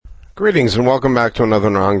Greetings and welcome back to another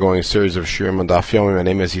ongoing series of Shirim on Daf Yomi. My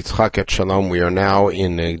name is Yitzchak et Shalom. We are now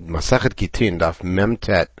in Masechet Gittin, Daf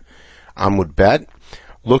Memtet Amud Bet,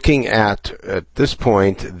 looking at this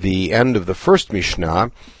point, the end of the first Mishnah,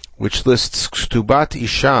 which lists Ktubat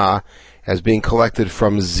Isha as being collected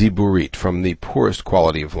from Ziburit, from the poorest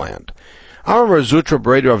quality of land. Amar Zutra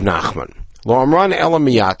Breder of Nachman, Lo Amran Ela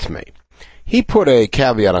Miyatme. He put a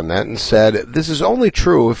caveat on that and said, this is only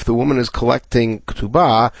true if the woman is collecting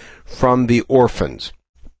Ktubah from the orphans,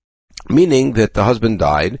 meaning that the husband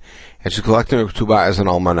died and she's collecting her Ktubah as an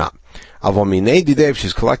almanah. If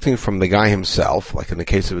she's collecting from the guy himself, like in the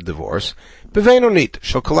case of a divorce, bevenonit,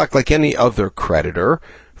 she'll collect like any other creditor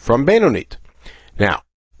from benonit. Now,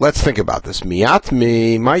 let's think about this.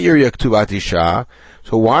 Miyatmi, ma'ir Ktubat Isha.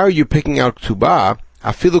 So why are you picking out Ktubah?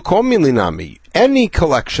 Afilu kol milinami. Any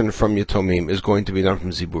collection from Yatomim is going to be done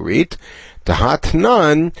from Ziburit.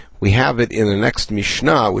 Tahatnan, we have it in the next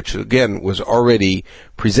Mishnah, which again was already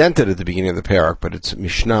presented at the beginning of the parak, but it's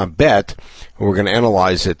Mishnah Bet, and we're going to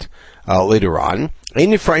analyze it later on. All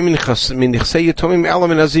collections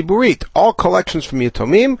from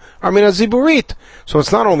Yatomim are min Ziburit. So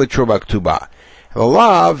it's not only true about Ktubah.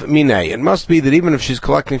 It must be that even if she's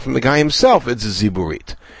collecting from the guy himself, it's a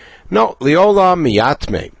Ziburit. No, Liola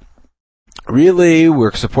Miyatme. Really,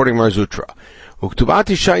 we're supporting Mar Zutra.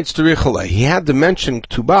 He had to mention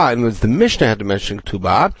Ktubah, and the Mishnah had to mention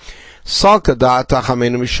Ktubah.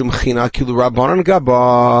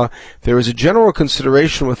 There is a general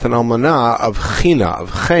consideration with an almanah of china,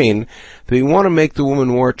 of chen, that we want to make the woman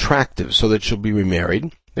more attractive so that she'll be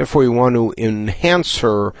remarried. Therefore, we want to enhance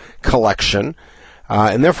her collection.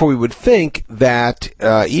 And therefore we would think that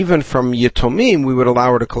even from Yatomim we would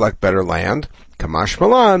allow her to collect better land. Kamash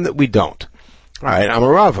Malan, that we don't. Alright,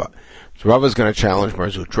 Amarava. So Rava is going to challenge Mar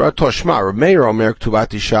Zutra. Toshma, Rameir Omer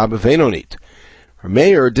Ktubat Isha Bevenonit.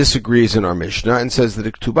 Rameir disagrees in our Mishnah and says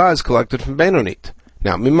that Ktubah is collected from Benonit.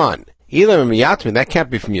 Now, Miman. Ilam Miyatmin, that can't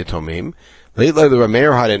be from Yatomim. Lately, the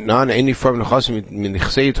Rameir had it none, any from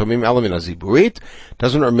Yatomim element of Ziburit.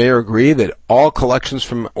 Doesn't Rameir agree that all collections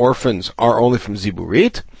from orphans are only from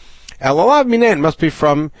Ziburit? Elalav Minen must be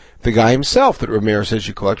from the guy himself that Rameir says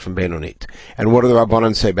you collect from Benonit. And what do the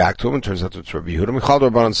Rabbanan say back to him? It turns out it's Rabbi Yehuda. Michal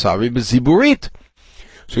Rabbanan Savi b'Ziburit.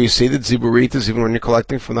 So you see that Ziburit is even when you're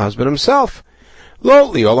collecting from the husband himself.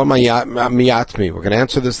 Lo liola miyatmi. We're going to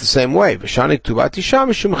answer this the same way. V'shani Ktubat Isha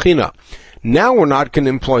mishum china. Now we're not going to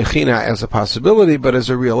employ china as a possibility, but as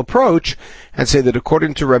a real approach, and say that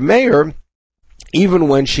according to Rameir, even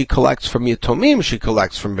when she collects from Yatomim, she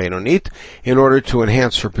collects from Benonit in order to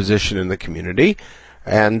enhance her position in the community.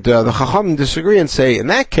 And the Chacham disagree and say, in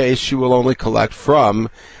that case, she will only collect from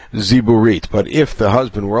Ziburit. But if the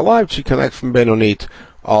husband were alive, she collects from Benonit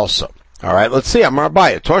also. All right, let's see. Amar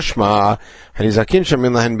Abaye, Toshma, Hanizakin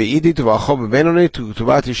Shamin Lahen Be'idi Tuvachov Benonit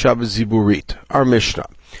Tuvat Isha Ziburit. Our Mishnah.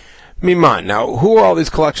 Miman. Now, who are all these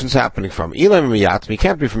collections happening from? Ilam Miyatmi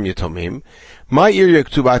can't be from Yatomim. Ma'ir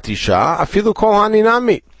Ktubat Isha, Afilu Kol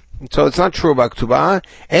Haninami. So it's not true about Ktubah.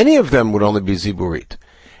 Any of them would only be Ziburit.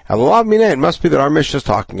 Elalav Mineh, it must be that our Mishnah is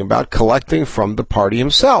talking about collecting from the party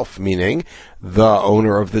himself, meaning the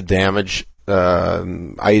owner of the damaged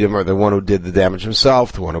item, or the one who did the damage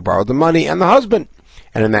himself, the one who borrowed the money, and the husband.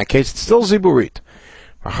 And in that case, it's still Ziburit.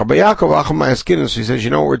 So he says, you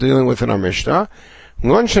know what we're dealing with in our Mishnah?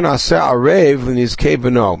 Here's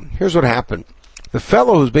what happened. The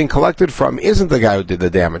fellow who's being collected from isn't the guy who did the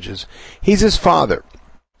damages. He's his father.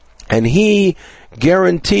 And he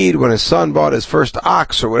guaranteed when his son bought his first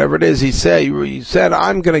ox or whatever it is, he said,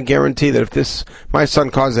 I'm going to guarantee that if my son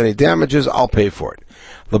caused any damages, I'll pay for it.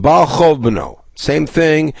 L'bal chov b'no. Same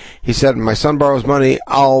thing. He said, my son borrows money,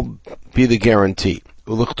 I'll be the guarantee.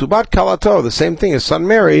 U'l'chtubat kalato. The same thing. His son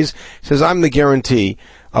marries, says, I'm the guarantee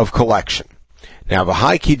of collection. Now,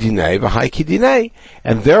 v'hai ki dinei,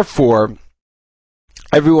 and therefore,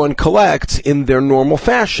 everyone collects in their normal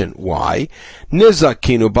fashion. Why?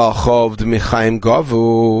 Nizakinu balchov d'michayim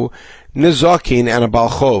gavu. Nizakin and a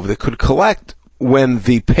balchov that could collect when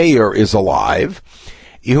the payer is alive.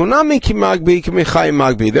 Ihunami ki magbi ki michayim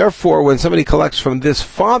magbi. Therefore, when somebody collects from this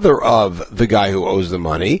father of the guy who owes the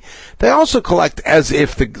money, they also collect as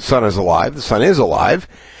if the son is alive. The son is alive.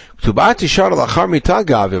 Ktubah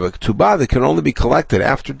that can only be collected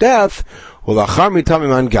after death.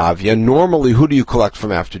 Normally, who do you collect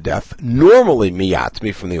from after death? Normally,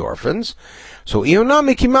 miyatmi from the orphans. So even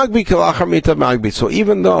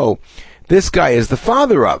though this guy is the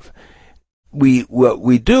father of, what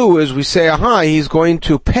we do is we say, he's going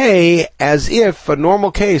to pay as if a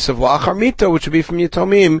normal case of la'achar mita, which would be from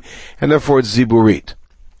Yatomim, and therefore it's ziburit.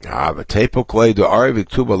 But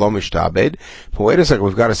wait a second,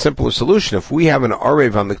 we've got a simpler solution. If we have an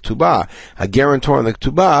arev on the ketubah, a guarantor on the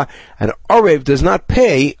ketubah, an arev does not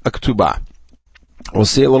pay a ketubah. We'll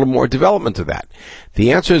see a little more development of that.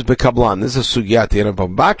 The answer is bekablan. This is a sugya at the end of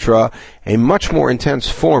Batra. A much more intense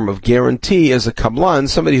form of guarantee is a kablan,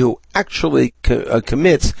 somebody who actually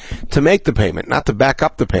commits to make the payment, not to back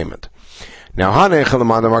up the payment. Now, but there's a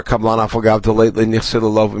machlok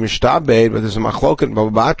in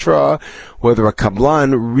Batra whether a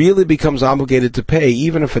kablan really becomes obligated to pay,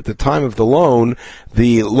 even if at the time of the loan,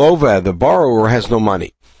 the lova, the borrower, has no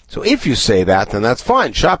money. So if you say that, then that's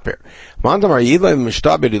fine. Shapir. But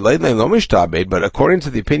according to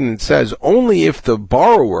the opinion, it says only if the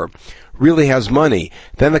borrower really has money,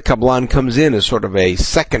 then the kablan comes in as sort of a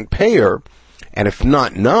second payer, and if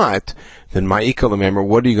not, then ma'ikal, remember,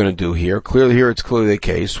 what are you going to do here? Clearly here, it's clearly the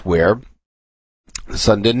case where the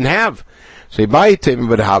son didn't have. So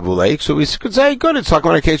so we could say, good, it's talking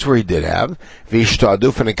about a case where he did have,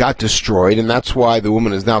 and it got destroyed, and that's why the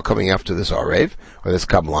woman is now coming after this arev, or this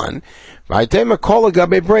kablan. When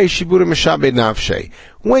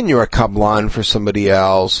you're a kablan for somebody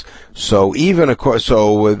else, so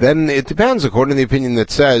then it depends, according to the opinion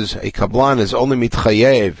that says a kablan is only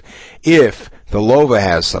mitchayev if the lova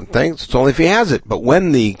has something. It's only if he has it. But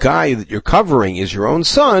when the guy that you're covering is your own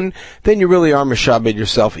son, then you really are mishabed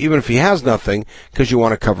yourself, even if he has nothing, because you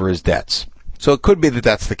want to cover his debts. So it could be that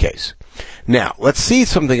that's the case. Now, let's see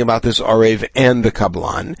something about this arev and the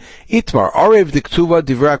kablan. Itmar, arev diktuva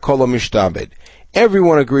divra kolo mishtabed.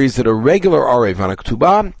 Everyone agrees that a regular arev on a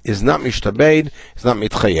ketubah is not mishtabed, is not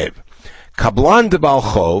mitchayev. Kablan de bal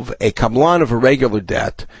chov, a kablan of a regular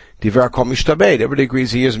debt, divra kol mishtabed. Everybody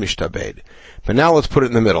agrees he is mishtabed. But now let's put it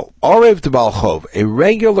in the middle. Arev de bal chov, a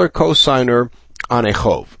regular cosigner on a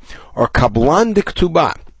chov, or kablan de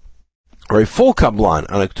ketubah, or a full kablan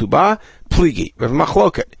on a ketubah, pligi, with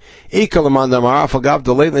machloket.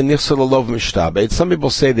 Some people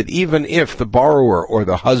say that even if the borrower, or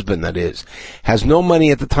the husband that is, has no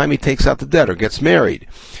money at the time he takes out the debt or gets married,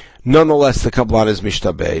 nonetheless the kablan is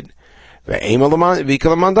mishtabed. And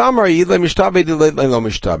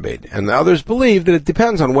the others believe that it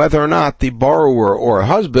depends on whether or not the borrower or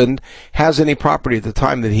husband has any property at the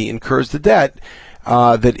time that he incurs the debt.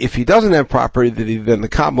 That if he doesn't have property, then the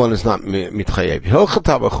kablan is not mitchayev.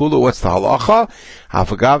 What's the halacha?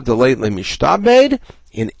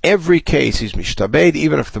 In every case, he's mishtabed,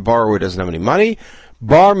 even if the borrower doesn't have any money.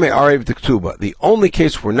 Bar me arev de ktuba. The only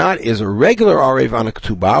case we're not is a regular arev on a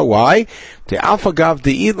ktuba. Why? The alfagav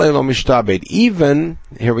de lo mishtabed. Even,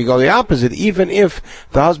 here we go, the opposite. Even if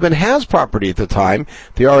the husband has property at the time,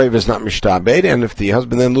 the arev is not mishtabed, and if the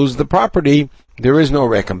husband then loses the property, there is no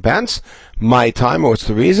recompense. My time, what's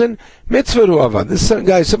the reason? Mitzvah to ava. This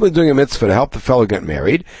guy is simply doing a mitzvah to help the fellow get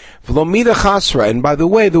married. V'lomida chasra. And by the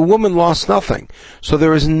way, the woman lost nothing. So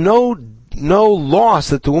there is no loss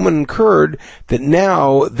that the woman incurred, that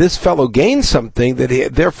now this fellow gained something,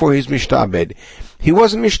 therefore he's mishtabed. He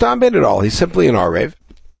wasn't mishtabed at all. He's simply an arev,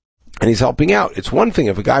 and he's helping out. It's one thing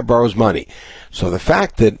if a guy borrows money. So the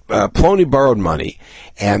fact that Plony borrowed money,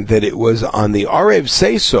 and that it was on the arev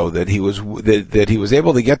say so that he was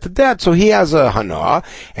able to get the debt, so he has a hana,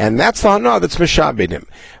 and that's the hana that's mishabed him.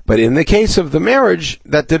 But in the case of the marriage,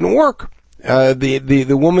 that didn't work.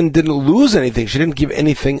 The woman didn't lose anything. She didn't give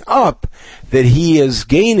anything up that he is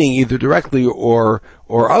gaining, either directly or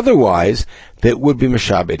otherwise, that would be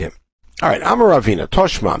mishabed him. All right, Amar Ravina,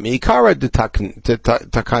 Toshma, Miikara de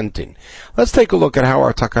Takantin. Let's take a look at how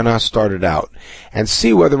our takana started out and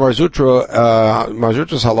see whether Marzutra's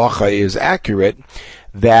halacha is accurate,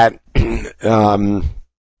 that that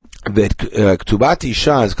Ktubat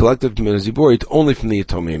Isha is collected from the Ziburit only from the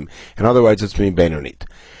Yatomim, and otherwise it's min Benonit.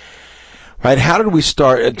 Right, how did we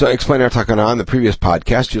start to explain our takana in the previous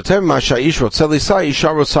podcast?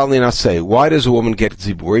 Why does a woman get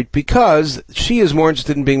ziburit? Because she is more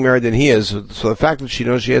interested in being married than he is, so the fact that she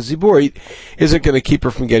knows she has ziburit isn't going to keep her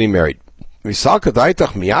from getting married. But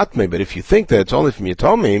if you think that it's only from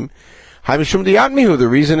yatomim, the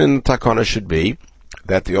reason in the takana should be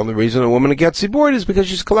that the only reason a woman gets ziburit is because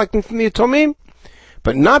she's collecting from the yatomim,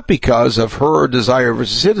 but not because of her desire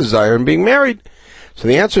versus his desire in being married. So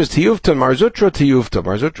the answer is tiyuvta, marzutra, tiyuvta.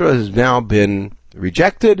 Marzutra has now been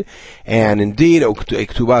rejected, and indeed, a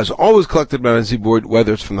ketubah is always collected by a zibur,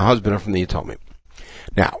 whether it's from the husband or from the yatomim.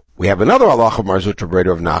 Now, we have another halacha of marzutra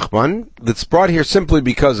breder of Nachman that's brought here simply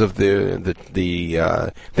because of that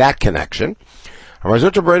connection.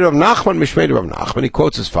 Marzutra breder of Nachman, mishmeder of Nachman, he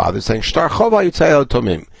quotes his father saying, "Shtar chov ha'yitzay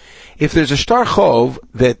yatomim." If there's a shtar chov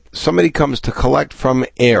that somebody comes to collect from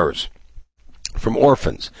heirs, from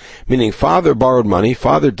orphans, meaning father borrowed money,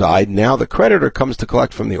 father died, now the creditor comes to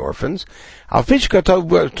collect from the orphans. Even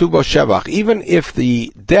if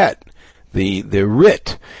the debt, the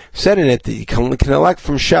writ said in it that you can collect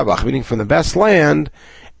from shevach, meaning from the best land,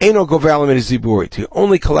 eino govel ziburit. He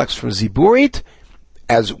only collects from ziburit,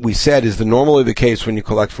 as we said is normally the case when you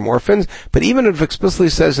collect from orphans, but even if it explicitly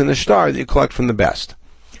says in the shtar that you collect from the best.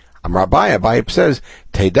 Amar Abaye says,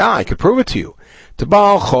 Teda, I could prove it to you. To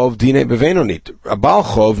Baal Chov dine bevenonit. A Baal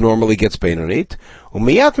Chov normally gets benonit,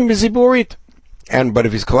 umiyatmin beziburit. But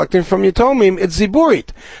if he's collecting from Yatomim, it's ziburit.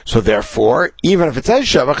 So therefore, even if it says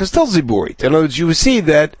shevach, it's still ziburit. In other words, you see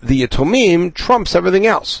that the Yatomim trumps everything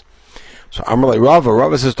else. So Amar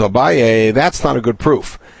Rava says to Abaye, that's not a good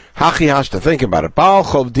proof. Hachi hashta, think about it. Baal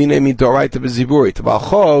Chov dine midoraita beziburit. Baal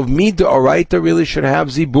Chov midoraita really should have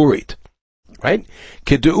ziburit. Right?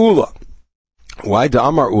 Kedu'ula. Why?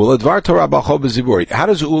 Da'amar Ula. Dvar Torah Baal Chov beziburit. How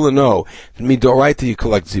does Ula know that midoraita you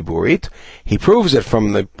collect ziburit? He proves it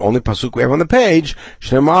from the only pasuk we have on the page.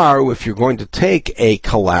 Shnemar, if you're going to take a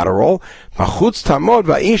collateral, Machutz tamod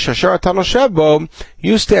va'ish asher atano shebo,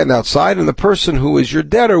 you stand outside and the person who is your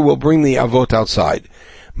debtor will bring the avot outside.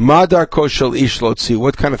 Madar koshel ish lotzi.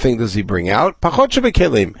 What kind of thing does he bring out? Pachot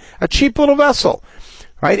shebekelim. A cheap little vessel.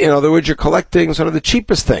 Right? In other words, you're collecting sort of the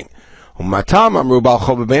cheapest thing. So why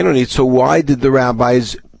did the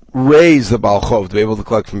rabbis raise the Baal Chov to be able to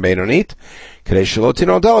collect from Benonit?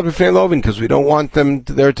 Because we don't want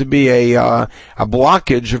there to be a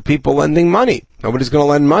blockage of people lending money. Nobody's going to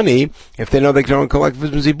lend money if they know they can only collect from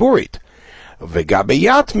Ziburit. And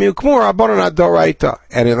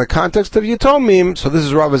in the context of Yatomim, so this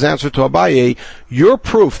is Rava's answer to Abaye, your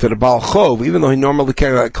proof that a Baal Chov, even though he normally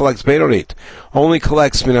collects Benonit, only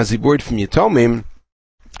collects Min HaZiburit from Yatomim,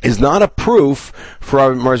 is not a proof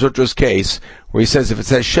for Mar Zutra's case, where he says if it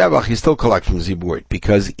says shevach, he still collects from ziburit,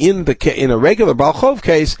 because in a regular Baal Chov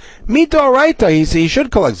case, midoraita, he should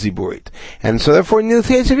collect ziburit, and so therefore in the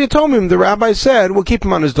case of Yatomim, the rabbi said we'll keep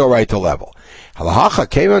him on his doraita level. Halacha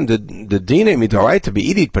kevan the dine midoraita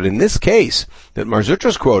be idit, but in this case that Mar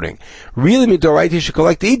Zutra's quoting, really midoraita he should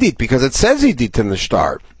collect idit because it says idit in the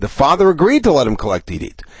shtar. The father agreed to let him collect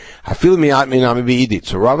idit. Hafil miyat minami be idit.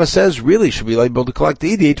 So Rava says really should be able to collect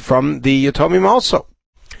idit from the Yatomim also.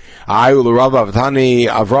 Ayu Rava Avtani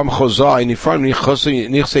Avram Chozah in Ifram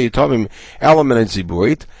Nichse Yatomim element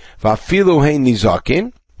ziburit vafilu hein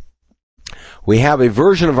nizakin. We have a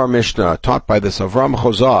version of our Mishnah taught by this Avram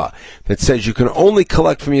Chozah that says you can only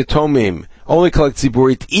collect from Yatomim, only collect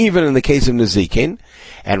ziburit even in the case of Nezikin.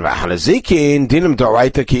 And Nezikin, dinam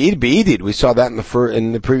daraita ki'id be'idid. We saw that in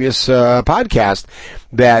the previous podcast,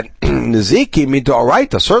 that Nezikin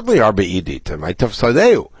midaraita certainly are be'idid. Ma'itav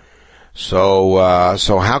sadeu.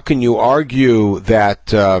 So how can you argue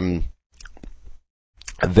that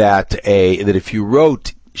if you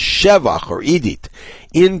wrote shevach or idit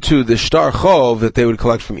into the shtar chov that they would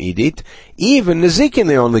collect from idit, even nezikin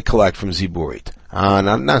they only collect from ziburit?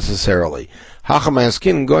 Not necessarily.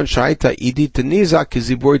 Hachamaskin gon shaita idit nizak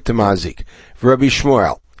ziburit mazik. Rabbi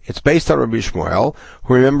Shmuel. It's based on Rabbi Shmuel,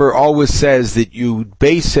 who, remember, always says that you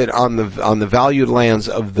base it on the valued lands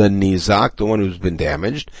of the nizak, the one who's been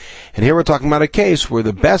damaged. And here we're talking about a case where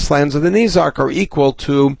the best lands of the nizak are equal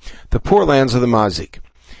to the poor lands of the mazik.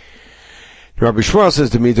 Rabbi Shmuel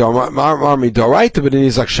says the midoraita, but in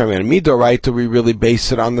nizak shaman. Midoraita, we really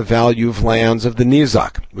base it on the value of lands of the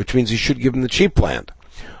nizak, which means you should give them the cheap land.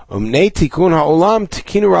 Tikun ha'olam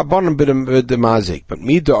tikinu rabbanon b'demazik. But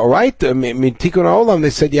midoraita, tikun ha'olam, they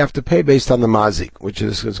said you have to pay based on the mazik, which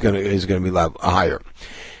is going to be higher.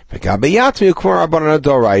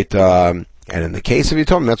 And in the case of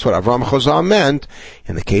Yatomim, that's what Avram Chozah meant.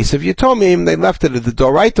 In the case of Yatomim, they left it at the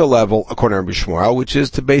doraita level, according to Rabbi Shmuel, which is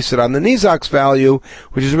to base it on the nizak's value,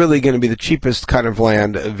 which is really going to be the cheapest kind of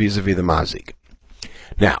land vis-a-vis the mazik.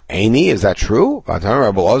 Now, Eini, is that true?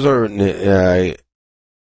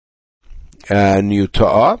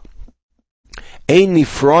 Newta'a. Ein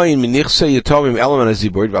nifroin minichse yatomim element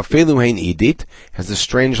ziburit v'afelu hein idit has a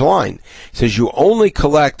strange line. It says you only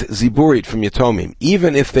collect ziburit from yatomim,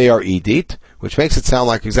 even if they are idit, which makes it sound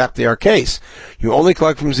like exactly our case. You only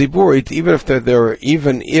collect from ziburit, even if there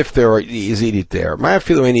is idit there. My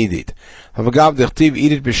afilu hein idit. Havagav dechtiv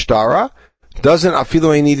idit b'shtara. Doesn't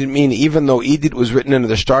afilu hein idit mean even though idit was written into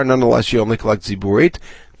the shtar, nonetheless you only collect ziburit,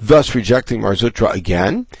 thus rejecting Mar Zutra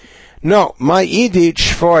again? No, my idit,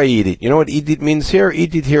 shfoa idit. You know what idit means here?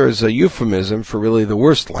 Idit here is a euphemism for really the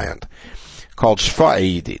worst land, called shfoa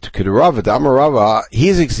idit. Kedarava, damarava,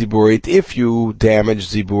 hizik ziburit, if you damage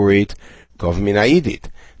ziburit, Gov mina idit.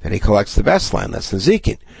 Then he collects the best land, that's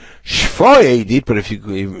Nezikin. Shvoy idit, but if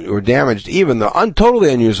you were damaged even the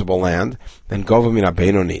totally unusable land, then Gov mina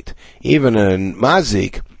benonit. Even a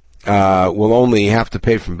mazik will only have to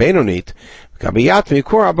pay from benonit. And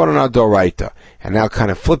now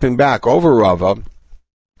kind of flipping back over Rava,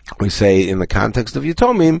 we say in the context of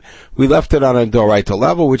Yatomim, we left it on a Doraita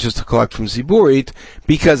level, which is to collect from Ziburit,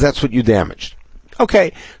 because that's what you damaged.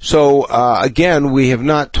 Okay, so again, we have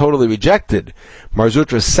not totally rejected Mar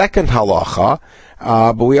Zutra's second halacha,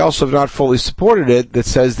 but we also have not fully supported it, that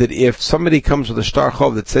says that if somebody comes with a shtar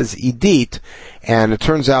chov that says idit, and it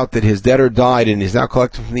turns out that his debtor died and he's now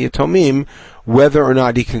collecting from the Yatomim, whether or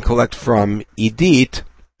not he can collect from idit,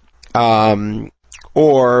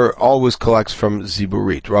 or always collects from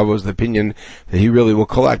Ziburit. Rav was the opinion that he really will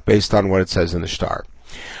collect based on what it says in the shtar.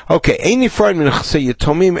 Okay, Eini Freud min Chasei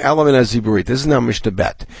Yatomim Elam min Ziburit. This is now Mishnah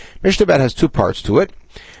Bet. Mishnah Bet has two parts to it,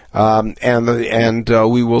 and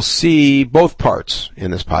we will see both parts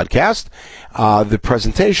in this podcast. The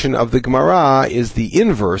presentation of the Gemara is the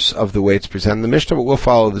inverse of the way it's presented in the Mishnah, but we'll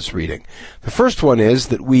follow this reading. The first one is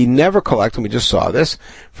that we never collect, and we just saw this,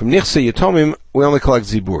 from Nichsei Yatomim, we only collect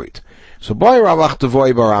Ziburit. So, Boy Ravach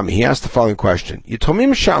Devoy Barami, he asked the following question: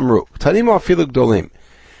 Yatomim Shamru, Tanim Afilu Gdolim.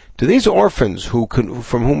 Do these orphans from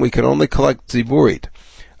whom we can only collect Ziburit,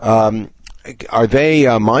 are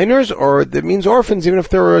they minors, or that means orphans even if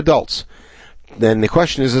they're adults? Then the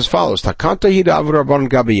question is as follows: Takanta hida avur rabbanon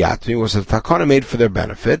gabiyatmi, was a takana made for their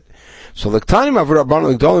benefit? So l'ktanim avur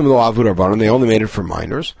rabbanon l'gdolim lo avur rabbanon, they only made it for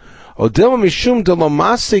minors. Odil mishum de lo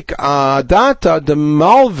masik data de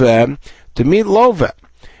malve de mit love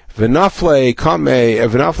v'nafle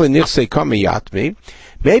nichse kame yatmi.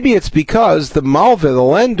 Maybe it's because the malve, the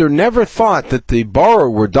lender, never thought that the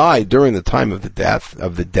borrower died during the time of the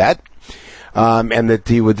debt, and that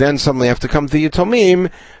he would then suddenly have to come to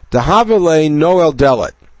Yatomim, Dahavele Noel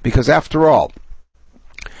Delet. Because after all,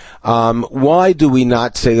 why do we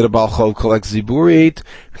not say that a Baal Chov collects Ziburit?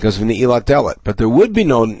 Because of Ne'ilat Delet. But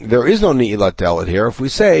there is no Ne'ilat Delet here if we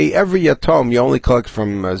say every Yatom you only collect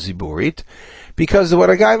from Ziburit, because when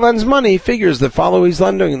a guy lends money, he figures the follower he's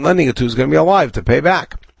lending it to is going to be alive to pay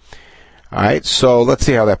back. Alright, so let's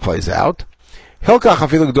see how that plays out. Hilkach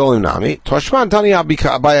afilu gdolim nami, Toshman tani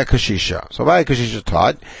abaya kashisha. So abaya kashisha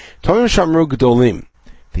taught, Tomim shamru gdolim.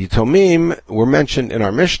 The Tomim were mentioned in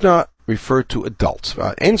our Mishnah, refer to adults.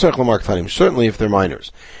 Certainly if they're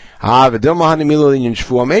minors. Maybe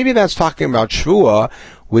that's talking about Shvua,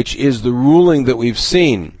 which is the ruling that we've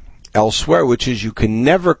seen elsewhere, which is you can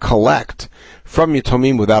never collect from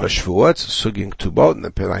Yatomim without a Shvua. It's Sugin Tubot in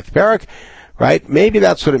the 9th parak, right? Maybe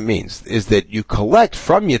that's what it means, is that you collect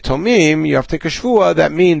from Yatomim, you have to take a Shvua,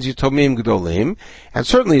 that means Yatomim Gdolim, and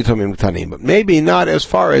certainly Yatomim Gtanim, but maybe not as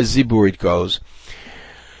far as Ziburit goes.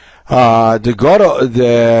 The Godel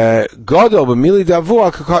b'mili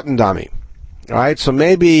davua kakatan dami. Alright, so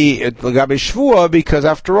maybe Lagabe Shvua, because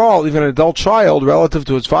after all, even an adult child, relative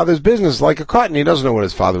to his father's business, like a cotton, he doesn't know what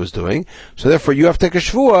his father was doing. So therefore you have to take a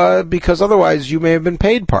Shvua, because otherwise you may have been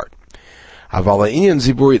paid part. Avala inyan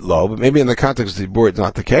ziburit lo, but maybe in the context of ziburit it's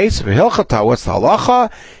not the case. V'hilchata, what's the halacha?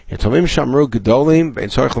 Yatomim shamru gedolim, bein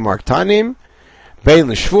tzorich l'mar ktanim, bein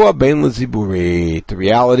l'shvua, bein l'ziburit. The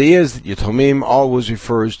reality is that Yatomim always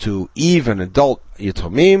refers to even adult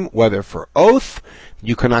Yatomim, whether for oath,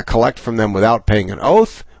 you cannot collect from them without taking an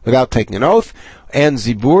oath, and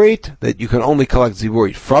Ziburit, that you can only collect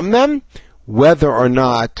Ziburit from them, whether or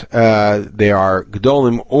not they are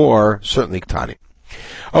Gdolim or certainly Ktanim.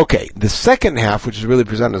 Okay, the second half, which is really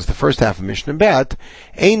presented as the first half of Mishnah Bet,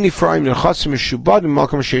 you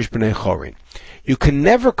can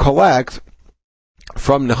never collect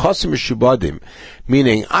from Nechasim Mishubadim,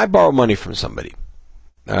 meaning I borrow money from somebody,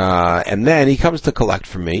 and then he comes to collect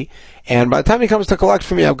from me, and by the time he comes to collect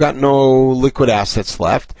from me, I've got no liquid assets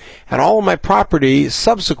left, and all of my property,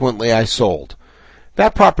 subsequently, I sold.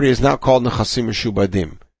 That property is now called Nechasim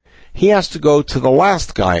Mishubadim. He has to go to the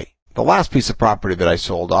last guy, the last piece of property that I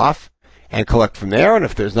sold off, and collect from there, and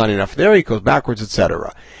if there's not enough there, he goes backwards,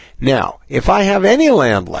 etc. Now, if I have any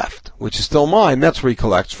land left, which is still mine, that's where he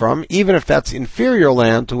collects from, even if that's inferior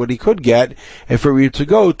land to what he could get if it were to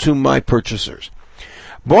go to my purchasers.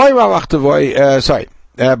 What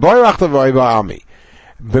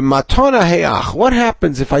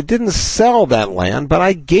happens if I didn't sell that land, but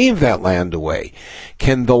I gave that land away?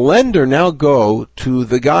 Can the lender now go to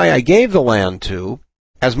the guy I gave the land to,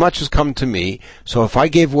 as much has come to me, so if I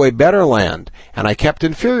gave away better land, and I kept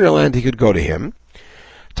inferior land, he could go to him?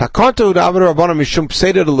 Maybe the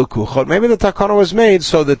takana was made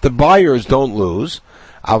so that the buyers don't lose.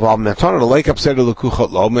 Maybe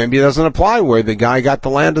it doesn't apply where the guy got the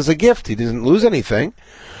land as a gift. He didn't lose anything.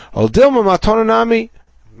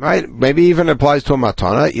 Right? Maybe even applies to a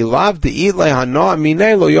matana.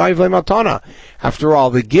 After all,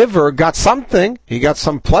 the giver got something. He got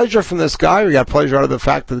some pleasure from this guy. He got pleasure out of the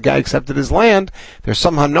fact that the guy accepted his land. There's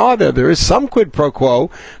some hana there. There is some quid pro quo.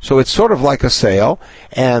 So it's sort of like a sale.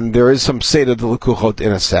 And there is some seder de lekuchot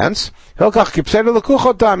in a sense.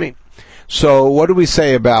 So what do we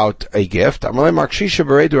say about a gift? So he said,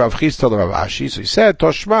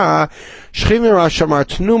 Toshma,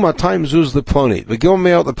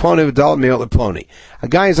 a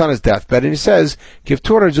guy is on his deathbed and he says, give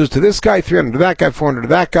 200 zuz to this guy, 300 to that guy, 400 to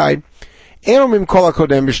that guy.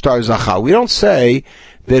 We don't say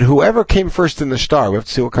that whoever came first in the star, we have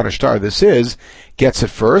to see what kind of star this is, gets it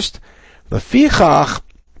first.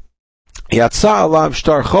 Yatsa alav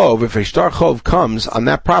shtar chov, if a shtar chov comes on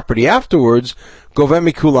that property afterwards, govem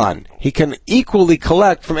mikulan. He can equally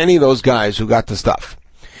collect from any of those guys who got the stuff.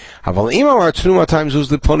 But if he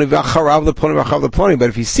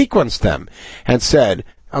sequenced them and said,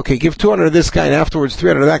 okay, give 200 to this guy and afterwards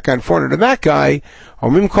 300 to that guy and 400 to that guy,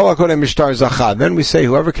 then we say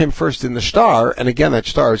whoever came first in the shtar, and again that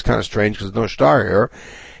shtar is kind of strange because there's no shtar here,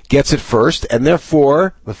 gets it first, and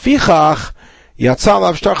therefore, lefichach, if there's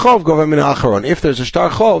a shtar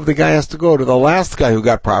chov, the guy has to go to the last guy who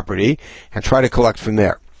got property and try to collect from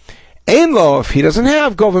there. If he doesn't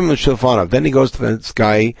have govim l'shilfanav, then he goes to this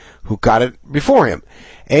guy who got it before him.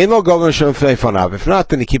 If not,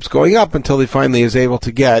 then he keeps going up until he finally is able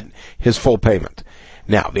to get his full payment.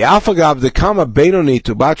 Now, the alfagav the kama benoni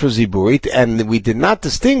to batra ziburit, and we did not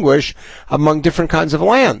distinguish among different kinds of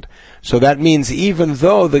land. So that means even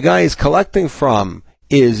though the guy is collecting from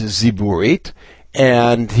is ziburit,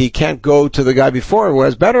 and he can't go to the guy before who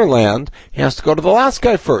has better land, he has to go to the last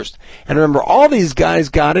guy first. And remember, all these guys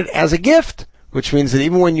got it as a gift, which means that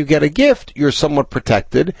even when you get a gift, you're somewhat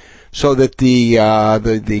protected, so that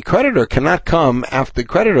the creditor cannot come after the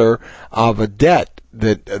creditor of a debt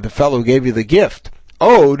that the fellow who gave you the gift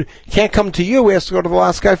owed, can't come to you, he has to go to the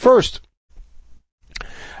last guy first.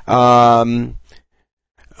 So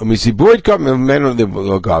you could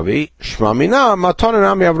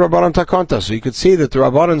see that the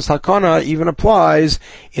Rabbanan's takana even applies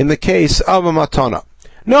in the case of a matana.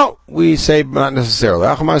 No, we say not necessarily.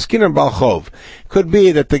 Could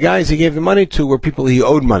be that the guys he gave the money to were people he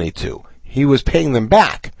owed money to. He was paying them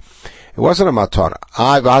back. It wasn't a matana.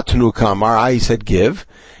 He said give.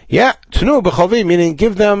 Yeah, tunu b'chovi, meaning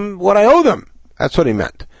give them what I owe them. That's what he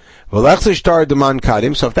meant. So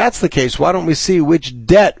if that's the case, why don't we see which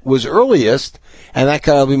debt was earliest, and that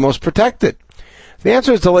guy will be most protected? The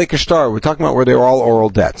answer is the Lake Ashtar. We're talking about where they were all oral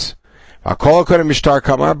debts. But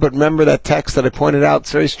remember that text that I pointed out,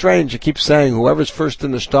 it's very strange. It keeps saying whoever's first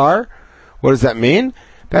in the star. What does that mean?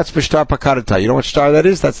 That's b'shtar pakadata. You know what star that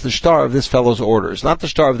is? That's the star of this fellow's orders. Not the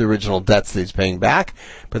star of the original debts that he's paying back,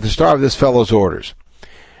 but the star of this fellow's orders.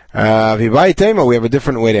 We have a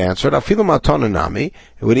different way to answer it. It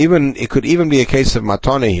could even be a case of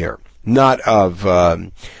matana here, not of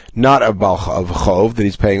chov that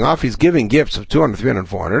he's paying off. He's giving gifts of 200, 300,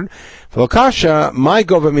 400. V'lokasha, my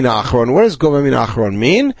gova min achron. What does gova min achron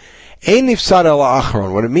mean? Ein nifsad el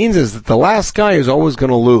achron. What it means is that the last guy is always going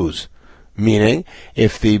to lose. Meaning,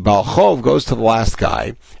 if the bal chov goes to the last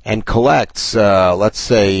guy and collects, let's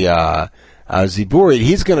say, ziburit,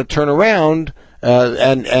 he's going to turn around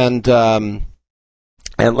and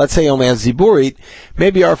let's say he only has ziburit,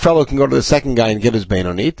 maybe our fellow can go to the second guy and get his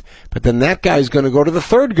benonit, but then that guy is going to go to the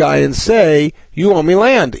third guy and say, you owe me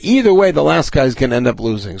land. Either way, the last guy is going to end up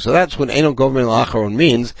losing. So that's what Eino Govmin L'Acharon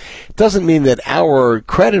means. It doesn't mean that our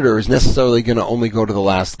creditor is necessarily going to only go to the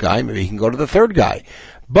last guy. Maybe he can go to the third guy.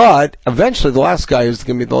 But eventually the last guy is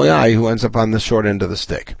going to be the guy who ends up on the short end of the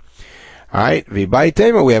stick. Alright, we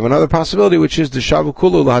have another possibility, which is the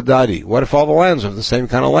Shavukulu Lahadadi. What if all the lands are the same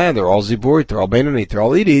kind of land? They're all Ziburit, they're all Benonit, they're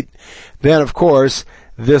all Edit. Then, of course,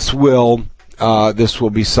 this will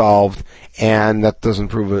be solved, and that doesn't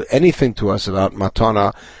prove anything to us about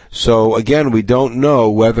Matana. So, again, we don't know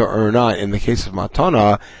whether or not, in the case of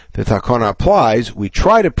Matana, the Takana applies. We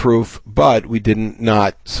tried a proof, but we did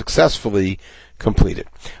not successfully complete it.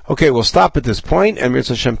 Okay, we'll stop at this point, and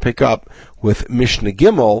Mirza Hashem pick up with Mishnah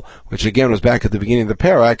Gimel, which again was back at the beginning of the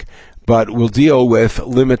parak, but we'll deal with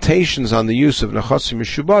limitations on the use of Nechasim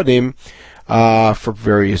Mishubadim for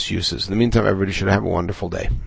various uses. In the meantime, everybody should have a wonderful day.